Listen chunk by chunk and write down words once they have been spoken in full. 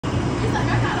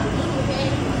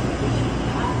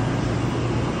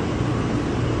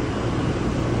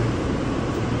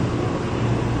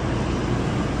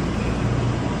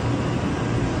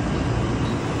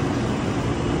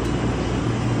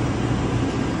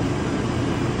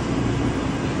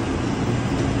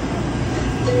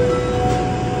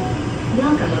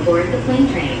Welcome aboard the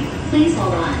plane train. Please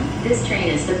hold on. This train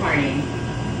is departing.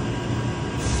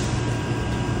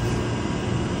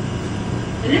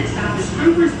 The next stop is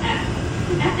Concourse F.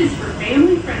 F is for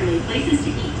family-friendly places to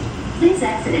eat. Please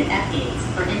exit at F gates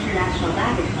for international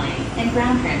baggage claim and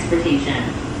ground transportation.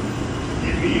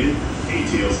 You need it?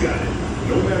 ATL's got it.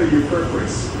 No matter your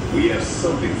preference, we have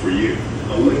something for you.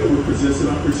 A layover presents an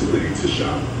opportunity to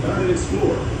shop, dine, and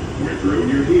explore. We're thrilled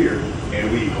you're here,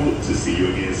 and we hope to see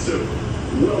you again soon.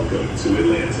 Welcome to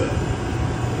Atlanta.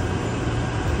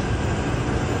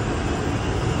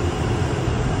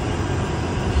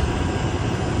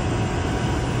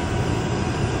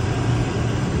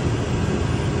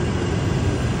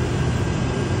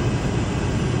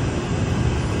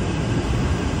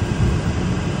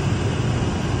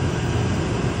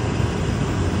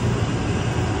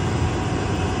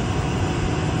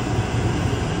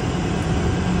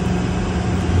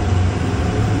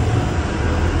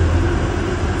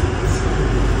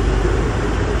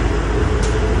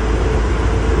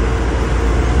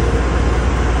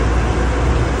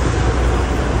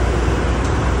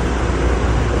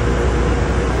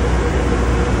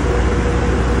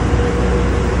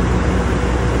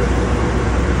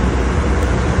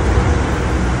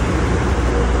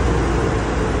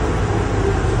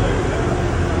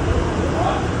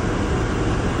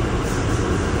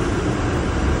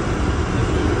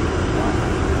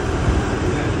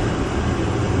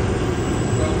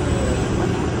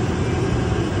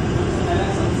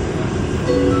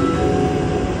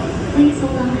 Please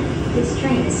hold on. This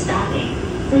train is stopping.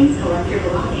 Please collect your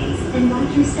belongings and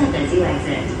watch your step as you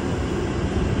exit.